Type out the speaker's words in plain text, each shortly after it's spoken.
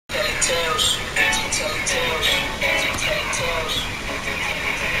tales. DJ telling tales. DJ telling tales.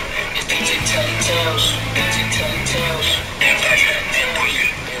 It's DJ telling tales. DJ telling tales.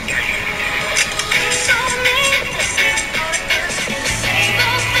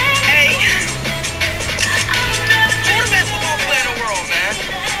 Hey, who's the best football player in the world, man?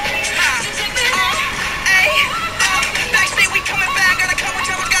 Backstage, we coming back. Got a couple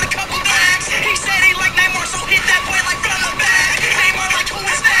jumpers, got a couple bags. He said he like Neymar, so hit that boy like from the back. Neymar like, who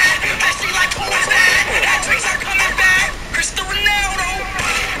is that? Messi like, who is that? Hat-tricks are coming back. Cristiano Ronaldo.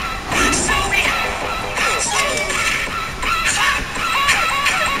 So we.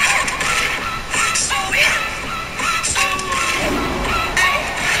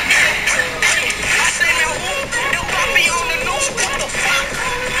 I say, man, who? It'll pop me on the news. What the fuck?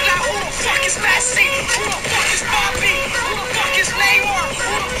 Now who the fuck is Messi? Who the fuck is Bobby? Who the fuck is Neymar?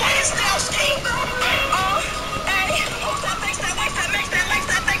 Who the fuck is Dowski? Hey, who's that thinks that likes that makes that likes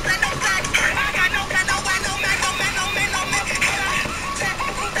that thinks that knows that? I got no man, no man, no man, no man, no man, no man.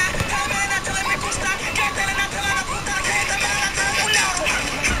 Puta, tell me that till me gusta. Can't tell it until I puta, can't tell me that till no.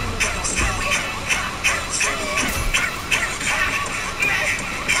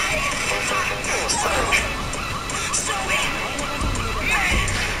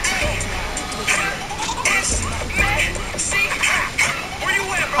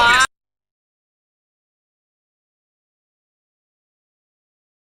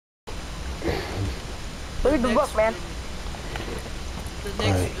 Read the book, man. The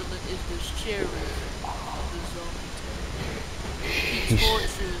next villain is the sheriff of the zombie. He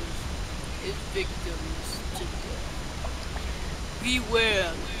tortures his victims to death.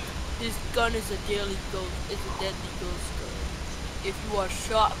 Beware, his gun is a deadly ghost gun. If you are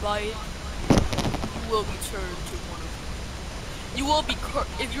shot by it, you will be turned to one of them. You will be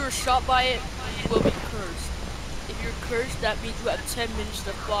if you are shot by it, you will be cursed. If you're cursed, that means you have 10 minutes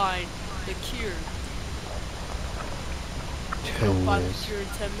to find the cure. If you don't find the cure in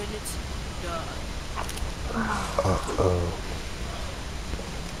 10 minutes, you die. Uh-oh.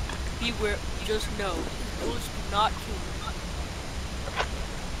 Beware, just know, bullets do not kill you.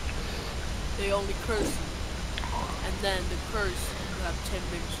 They only curse you. And then the curse, you have 10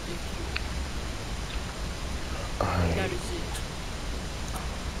 minutes to cure. That is it.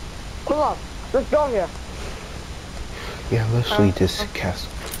 Come on, let's go here. Yeah, let's leave this castle.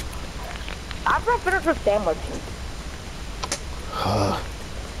 After I finish the sandwich.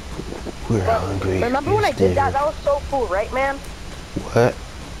 We're hungry. Remember when I did that? That was so cool, right, man? What?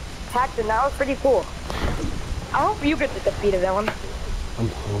 Paxton, that was pretty cool. I hope you get to defeat a villain. I'm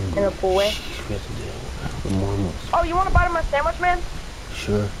hungry. In a cool way. Oh, you want to bite of my sandwich, man?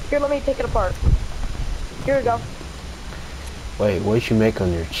 Sure. Here, let me take it apart. Here we go. Wait, what did you make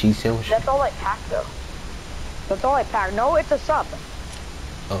on your cheese sandwich? That's all I packed, though. That's all I packed. No, it's a sub.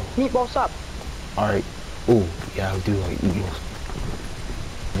 Oh. Meatball sub. Alright. Ooh, yeah, I do like meatballs.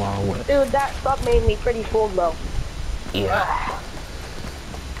 Wow, what? Dude, that sub made me pretty full, though. Yeah.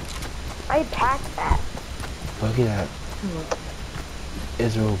 I packed that. Look at that.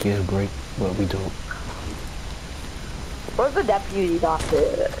 Israel get a break, but we don't. Where's the deputy's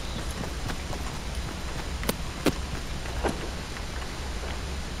office?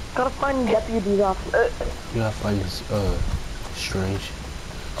 Gotta find the deputy's office. You gotta find this, strange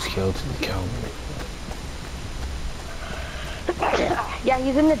skeleton cowboy. Yeah,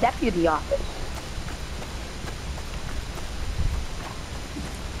 he's in the deputy office.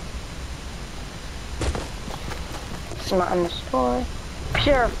 It's not in the store.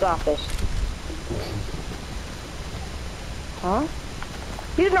 Sheriff's office. Huh?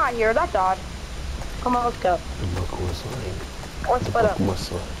 He's not here, that's odd. Come on, let's go. The book was like... Let's split up. Not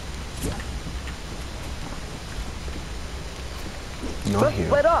Let's here.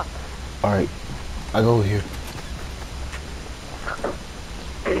 split up. Alright, I go here.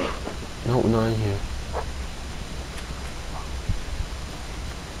 No, not in here.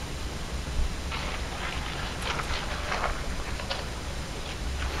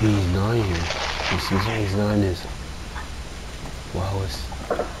 He's not here. He's not in this. Wow, it's...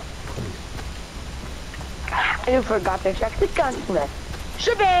 You forgot to check the gunsmith.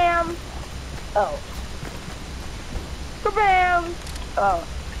 Shabam! Oh. Shabam! Oh.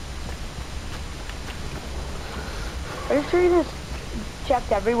 Are you sure you just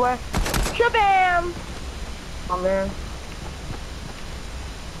checked everywhere? Shabam! Oh man.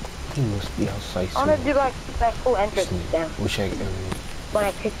 He must be outside I wanna do like that full entrance down. We'll check everything. When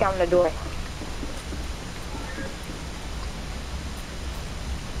I kick down the door.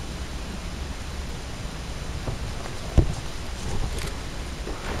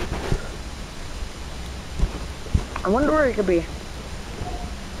 I wonder where it could be.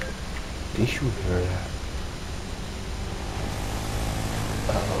 Did you hear that?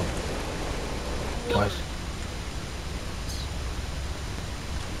 Uh-oh. What?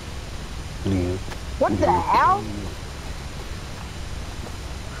 Leave. What the hell?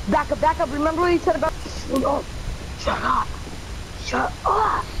 Back up. Remember what you said about... Oh, shut up. Shut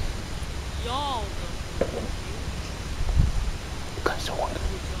up. Y'all Guys, I wonder.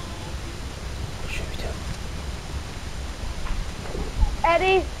 What should we do?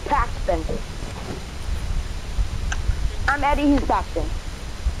 Eddie Paxton. I'm Eddie, he's Paxton.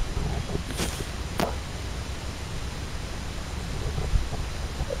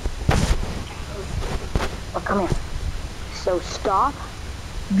 Oh, come here. So stop,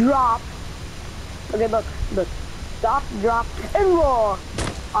 drop. Okay, look. Stop, drop, and roll.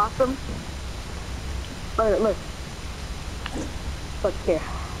 Awesome. Okay, look. Look here.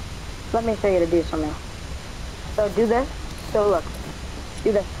 Let me show you to do something. So do this. So look.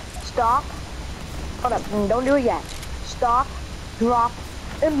 Do this. Stop. Hold up. Don't do it yet. Stop, drop,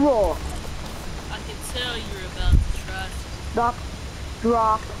 and roll. I can tell you're about to try something. Stop,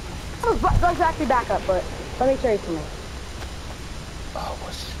 drop. Let's actually back up, but let me show you something. Oh,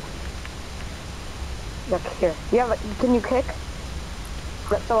 what's... Look here. You have a, can you kick?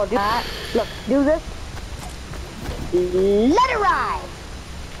 So I'll do that. Look, do this. Let it ride.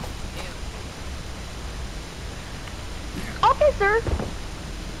 Okay, sir.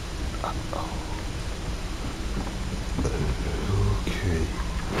 Okay.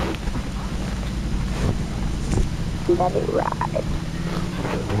 Let it ride.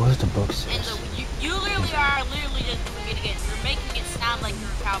 What does the book And say? you literally are just doing it again. You're making it sound like you're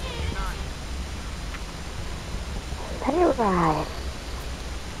a cowboy. You're not. Let it ride.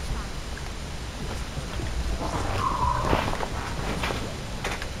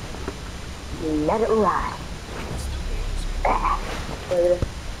 Let it ride.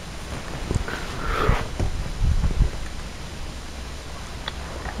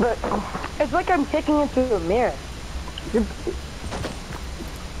 But it's like I'm kicking it through a mirror.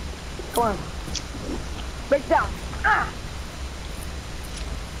 Come on. Break down. Ah!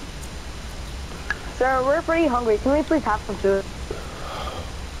 Sir, we're pretty hungry. Can we please have some food?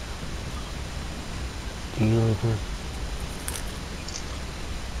 Do you live here?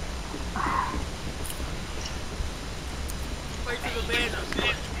 Wait for the band.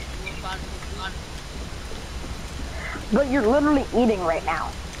 But you're literally eating right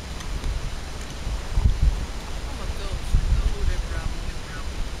now. I'm a ghost. I'll move it around.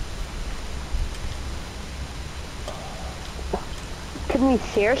 Can we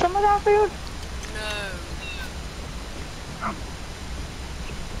share some of that food? No.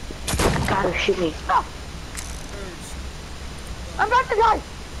 Gotta shoot me. Oh, I'm about to die.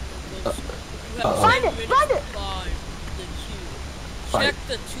 Find it! Find it! Check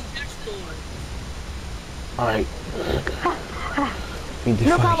the two store. Alright.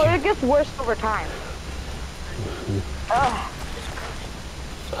 No problem, it gets worse over time.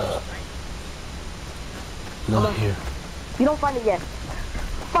 Not here. You don't find it yet.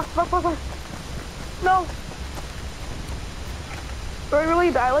 Fuck. No. Do I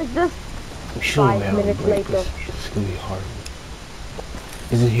really die like this? I'm sure 5 minutes later. It's gonna be hard.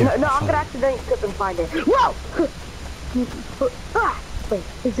 Is it here? No, I'm gonna accidentally skip and find it. Whoa! Wait,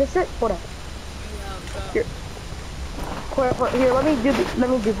 is this it? Hold on. Here. Here, let me do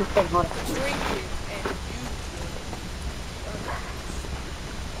this thing. Hold on.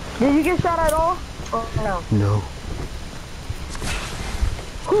 Did you get shot at all? Oh no. No.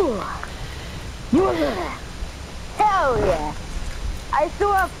 Whew. Yeah. Hell yeah. I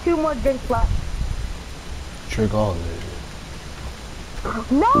still have 2 more drinks left. Drink all of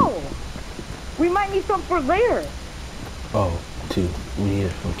it. No! We might need some for later. Oh, 2. We need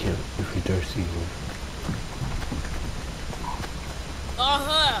it from camp if you're thirsty.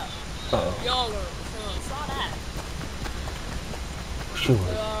 Uh-oh. Y'all are saw that. Sure.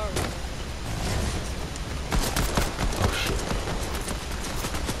 Oh shit.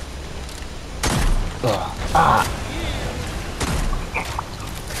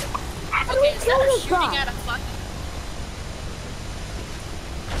 How do we kill this guy? At a fucking...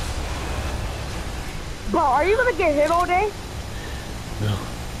 Bro, are you gonna get hit all day? No.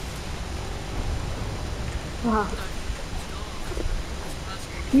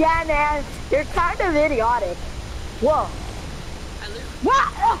 Yeah, man, you're kind of idiotic. Whoa.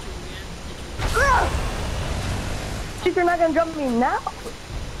 What? You're not gonna jump me now?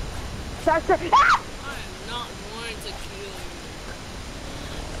 Start to. Ah! I am not going to kill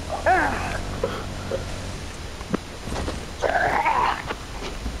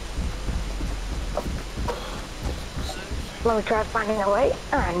Let me try finding a way.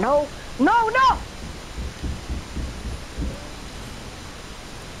 I know. No, no!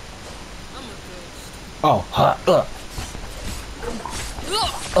 I'm a ghost. Oh,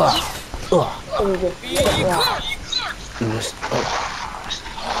 Be good. you missed. Oh,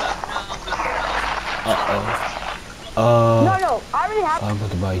 You have now been No, no, I already have. I'm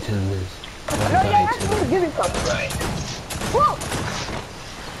about to buy 10 minutes. I'm No, about to buy yeah, 10 actually, minutes. give me some. Whoa!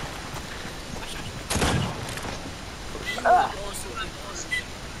 You have also been punished.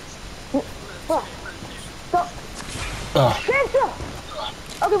 What? So, Ah, cancel!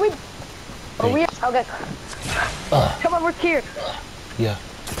 Okay, we. Oh, we. Okay. Come on, we're here. yeah.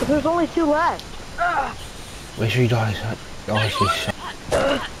 But there's only 2 left. Make sure you die, shot. Oh, actually, shot.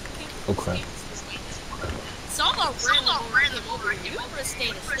 Oh, crap. Someone randomly came over here. You would have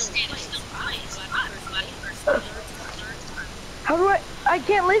stayed still in place. How do I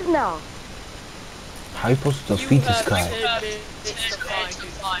can't leave now. How you supposed to defeat this guy? You have 10 minutes to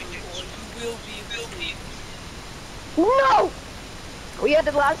find it, or you will be No! We had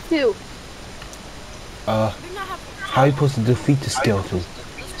the last 2. How you supposed to defeat the skeleton?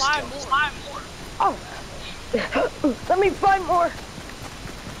 Let's find more. Oh! Let me find more!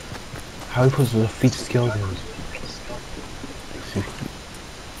 How you supposed to defeat the skeleton? See?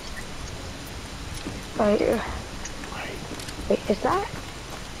 Right here. Wait, is that?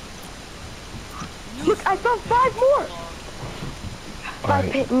 Look, I found 5 more!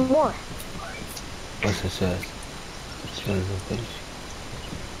 5 more. What's it says?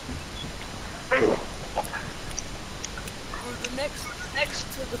 For the next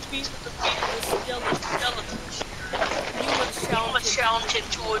to defeat the skeleton, you must challenge him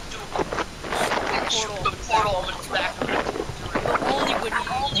to a duel. The portal on his back. But only when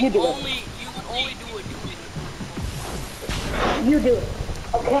You do it. you can only do it. You do it.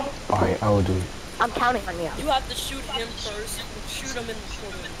 Okay? Alright, I will do it. I'm counting on you. You have to shoot him first. And shoot him in the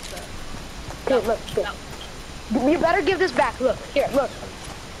portal on his back. Okay, look. You better give this back. Look, here, look.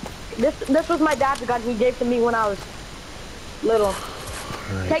 This was my dad's gun he gave to me when I was little.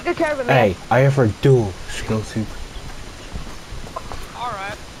 Right. Take good care of it, man. Hey, I have a duel skeleton.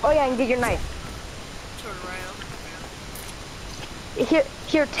 Alright. Oh yeah, and get your knife. Turn around. Here,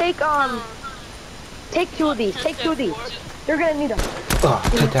 take 2 of these. Take 2 of these. You're gonna need them.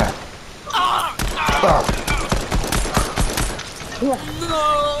 Take that. No.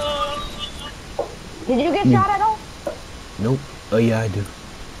 Did you get shot at all? Nope. Oh yeah, I do.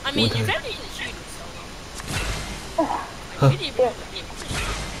 I mean, One you time. can't even shoot yourself. You didn't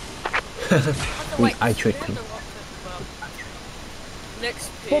even I tricked him. Next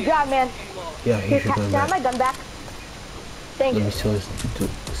page. Good job, man. Yeah, Here, here's your gun can I have back. my gun back? Thank Let you. me show this to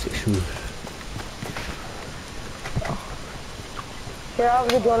 6 shooters. Here, I'll have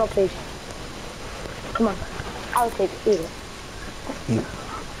the journal, please. Come on. I'll take it. Easy. You.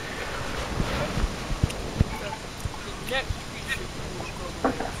 Next feature will go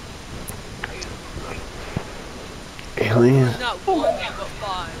Aliens. not 1, but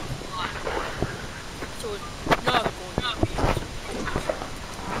 5. So it's not going to be.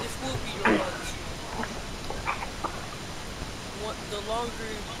 This will be your hardest. The longer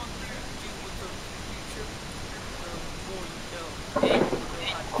you do with the future, the more you know. And you know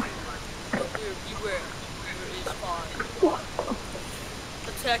how to do it. But beware, there is 5.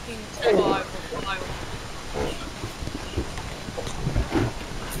 Attacking 5 of 5.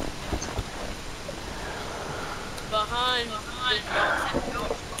 Behind the mountain.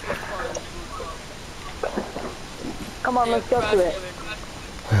 Come on, let's go through it.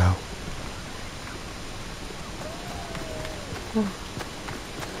 Yeah.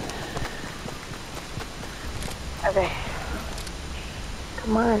 Okay.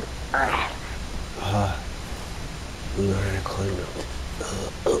 Come on. We learn to climb it.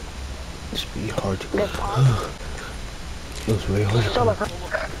 It's be hard to This climb. It was very hard to So climb. look.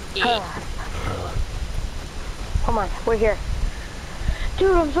 Come on, we're here.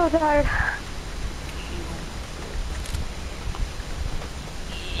 Dude, I'm so tired.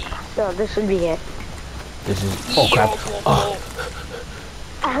 So this should be it. This is. Oh crap. Oh.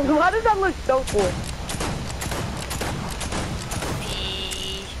 Why does that look so cool?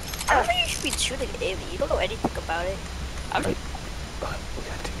 I don't think you should be shooting Amy. You don't know anything about it.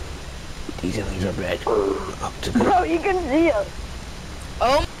 These aliens are bad. Up to Bro, you can see us.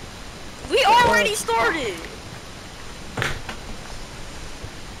 We already started.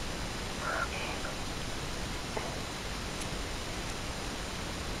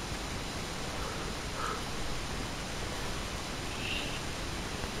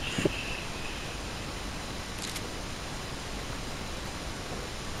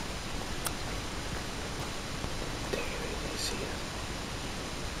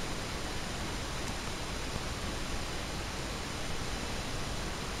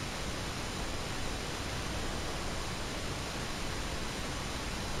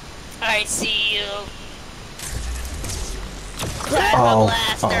 I see you. Grab a Oh,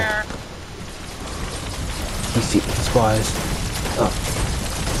 blaster. He see spies.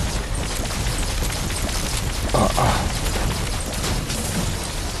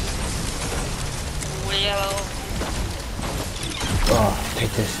 Will.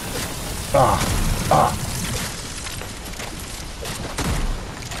 Take this.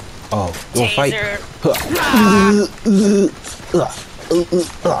 Oh, you wanna fight? Taser.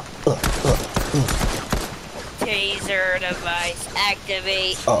 Taser device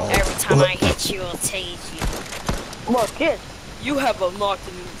activate. Every time I hit you, I'll tase you. Look, kid. You have unlocked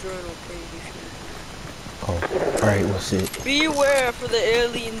a new journal page. Oh, alright, what's it? Beware for the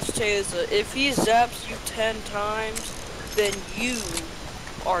alien's taser. If he zaps you 10 times, then you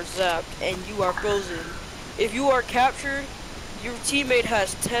are zapped and you are frozen. If you are captured, your teammate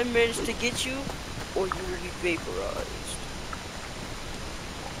has 10 minutes to get you, or you will be vaporized.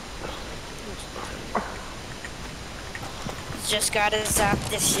 Just gotta zap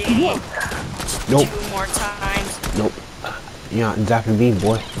this shit. Nope. 2 more times. Nope. You're not zapping me,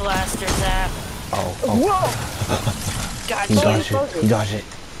 boy. Blaster zap. Oh. Whoa! Got He you. dodged it. He dodged it.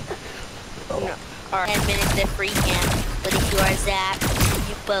 No. 10 minutes to free him. But if you are zapped,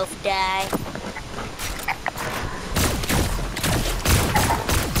 you both die.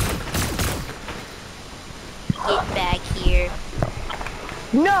 Get back here.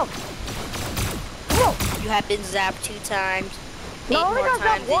 No! No! You have been zapped 2 times. 8 No, I only more got times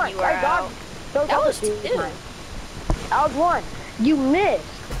that and once. you are I out. got those That other was 2 2. times. That was 1. You missed.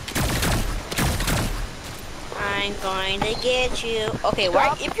 I'm going to get you. Okay,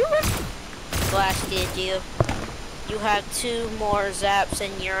 why? If you were blasted you have 2 more zaps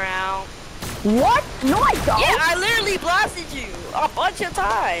and you're out. What? No, I don't. Yeah, I literally blasted you a bunch of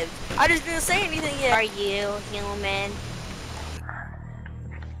times. I just didn't say anything yet. Are you human?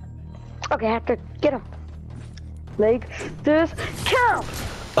 Okay, I have to get him. Make this count.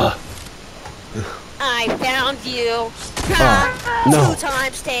 I found you. No. 2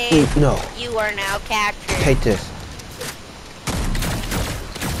 times, Tate. No. You are now captured. Take this.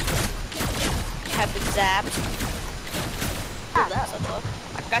 You have been zapped. I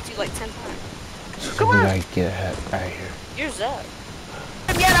got you like 10 times. So we gotta get out of here. You're zapped.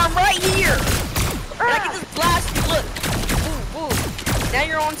 And yet I'm right here. And I can just blast you. Look. Boom, boom. Now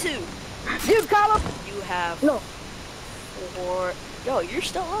you're on 2. Dude, call him. You have No. 4. Yo, you're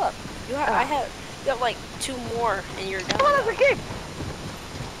still up. You have. You have like 2 more, and you're done. Come on, that's a kick.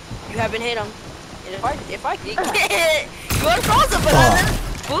 You haven't hit him. And if I could get you would have frozen, but I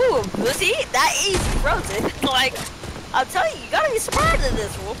boom. See, that easy frozen. Like, I'm telling you, you gotta be smarter than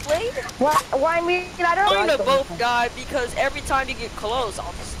this, Wolfblade. Why me? I don't I'm like gonna them. both die because every time you get close,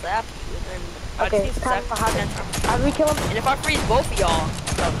 I'll just zap you, and then I Okay, just zap you 10 times. how do we kill him? And if I freeze both of y'all,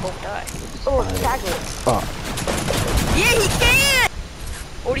 y'all both die. Oh, tag me. Yeah, he can!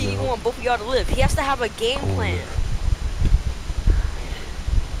 Or do you want both of y'all to live? He has to have a game plan.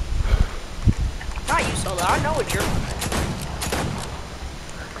 Not you, Solo. I know what you're doing.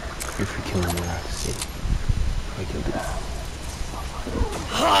 If you're killing me, I have to see. I killed it.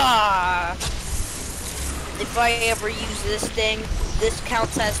 Ha! If I ever use this thing, this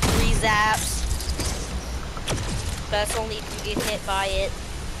counts as 3 zaps. That's only if you get hit by it.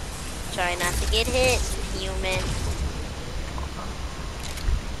 Try not to get hit, human.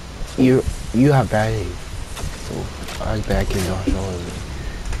 You have bad aim. So I back in dodge all of it.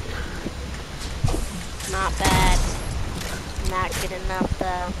 Not bad. Not good enough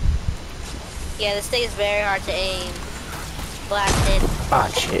though. Yeah, this thing is very hard to aim. Blasted. Ah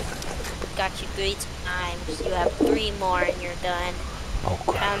shit. Got you 3 times. You have 3 more and you're done. Oh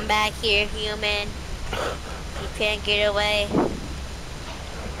crap. Come back here, human. You can't get away.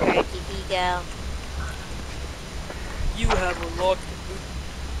 Where did he go? You have unlocked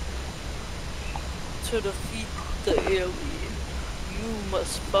to defeat the alien.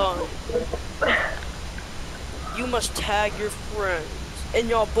 You must tag your friends, and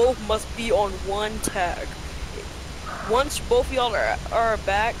y'all both must be on 1 tag. Once both of y'all are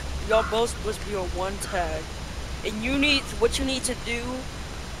back, y'all both must be on 1 tag. And what you need to do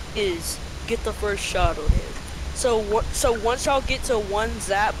is get the first shot on him. So once y'all get to 1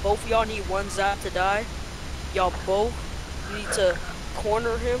 zap, both of y'all need 1 zap to die. Y'all both need to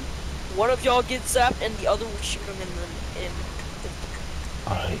corner him. One of y'all gets zapped and the other will shoot him in the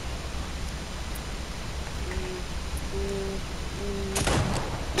Alright.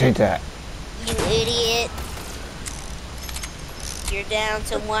 Take that. You idiot. You're down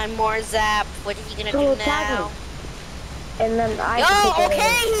to 1 more zap. What are you gonna So do tag now? me. And then I Yo, can take it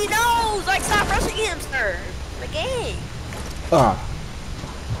okay, away. he knows! Like, stop rushing him, sir! The game! Ah.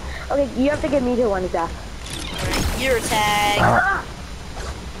 Okay, you have to give me to one, Zach. Your tag. Ah!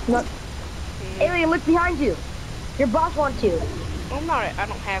 No. Alien, look behind you. Your boss wants you. I'm not. I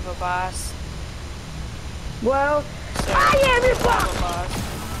don't have a boss. Well, So, I am your I'm boss. a boss.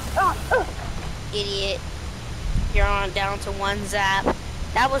 Ah, Idiot. You're on down to one zap.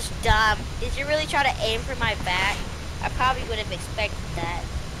 That was dumb. Did you really try to aim for my back? I probably would have expected that.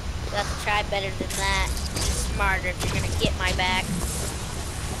 You have to try better than that. Be smarter if you're gonna get my back.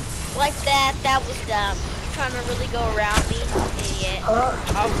 Like that. That was dumb. You're trying to really go around me, idiot.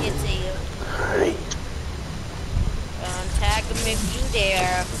 I'll get to you. Tag them if you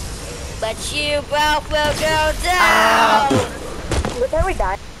dare. But you both will go down! Look how we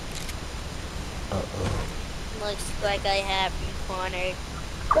died. Looks like I have you cornered.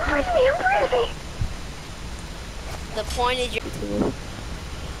 The point is you're...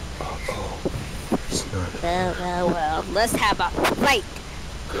 It's not. Well. Let's have a fight.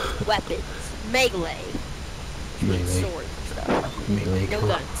 Weapons. Melee. Melee. Swords and stuff. Melee. No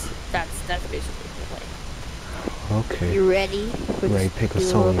guns. That's basically melee. Okay. You ready? Right, pick a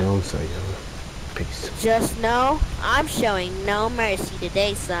song your own side, yo. Peace. Just know, I'm showing no mercy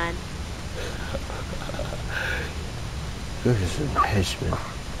today, son. You're just a henchman.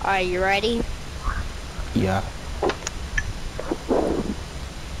 Are you ready? Yeah.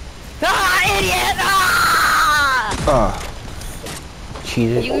 Ah, idiot! Ah!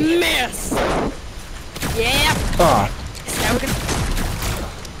 Cheated. You missed! Yeah! Now we're gonna...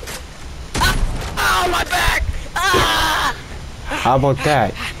 Ah! Oh, my back! Ah! How about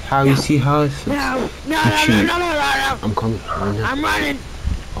that? How you see how it's... No! I'm coming. I'm running!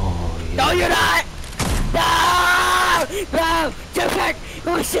 Oh, yeah. No, you're not! No! Jetpack!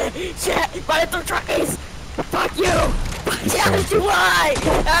 Oh, shit! My little truckies! Fuck you! How did you lie?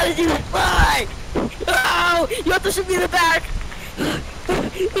 How did you lie? Oh! You have to shoot me in the back!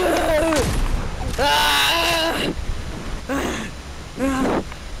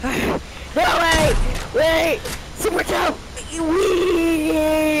 No, wait! Super jump!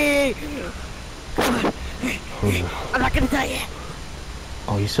 Wee! I'm not gonna die yet.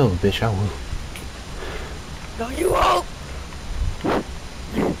 Oh, you son of a bitch, I will. No, you won't!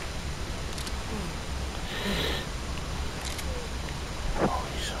 Oh,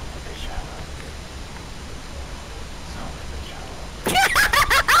 you son of a bitch, I will. Son of a bitch, I will.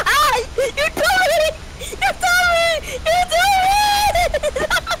 You told me!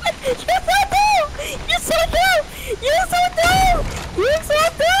 You're so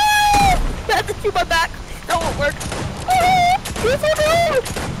dumb! You have to shoot my back. That won't work. You're so dumb!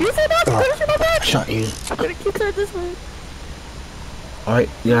 You're so dumb! You're gonna shoot my back! Shot you. I'm gonna keep turning this way. Alright,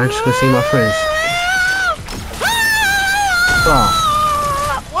 yeah, I'm just gonna see my friends.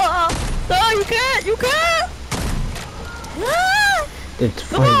 Whoa! No, you can't! It's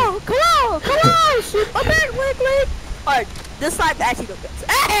Come funny. on! Shoot my back quickly! Alright, this time actually don't get.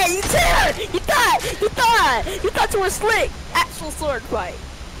 Hey, you cheater! You thought you were slick! Actual sword fight.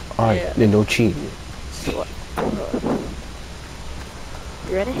 Alright, then don't cheat. Sword.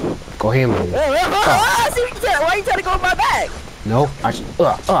 You ready? Go ahead, man. See what you did. Why are you trying to go in my back? No, I just,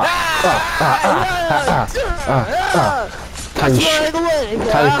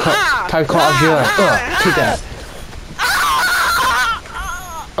 time to call off your, take that.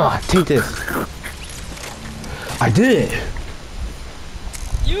 Take this. I did it.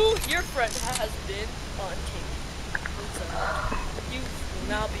 Your friend has been on tape. You will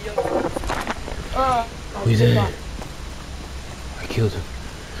now be your friend. We did it. I killed him.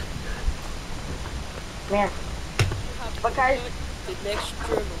 Man. What guys? The next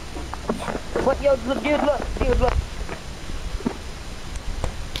journal. What, yo, look, dude, look.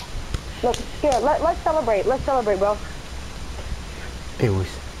 Look, here, let's celebrate, bro.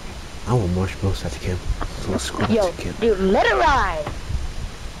 Anyways, I want marshmallows at the camp. So let's go Yo, to the camp. dude, let it ride.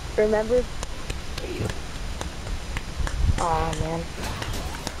 Remember? Yep. Aw, man.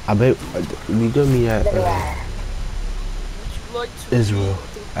 I bet we gonna meet at Let it ride. Would you like to Israel read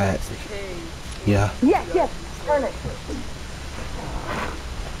the at page? yeah. Yes, turn it.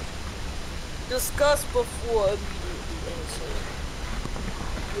 Discuss before immediately answer.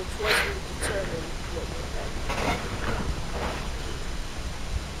 Your choice will determine what will happen.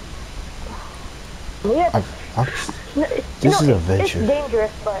 This is adventure. It's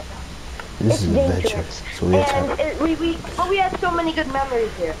dangerous, but This it's is adventure. dangerous. So we have to. And we had so many good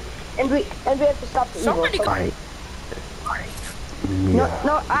memories here, and we have to stop the evil. Alright.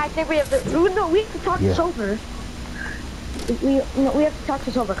 No, I think we have to. No, we have to talk this over. We have to talk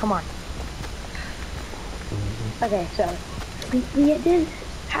this over. Come on. Okay, so we did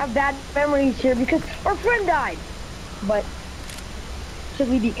have bad memories here because our friend died, but should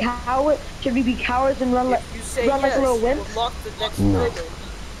we be cowards? Should we be cowards and run like If you say run like yes, little you wimps? unlock the next No. villain.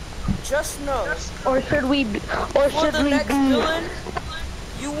 Just know, Or should we? Or for should the we next be? villain,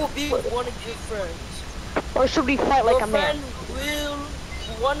 you will be with one of your friends. Or should we fight like Your a man? friend will,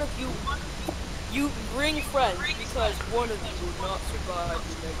 one of you, you bring friends because one of you will not survive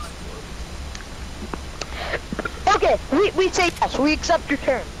the next one. Okay, we say yes. We accept your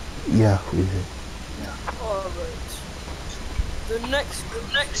term. Yeah, we did. Alright. The next is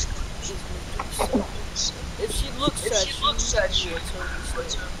Medusa. If she looks at you, you will totally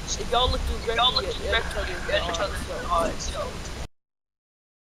stay. If y'all look directly at each other in the eyes,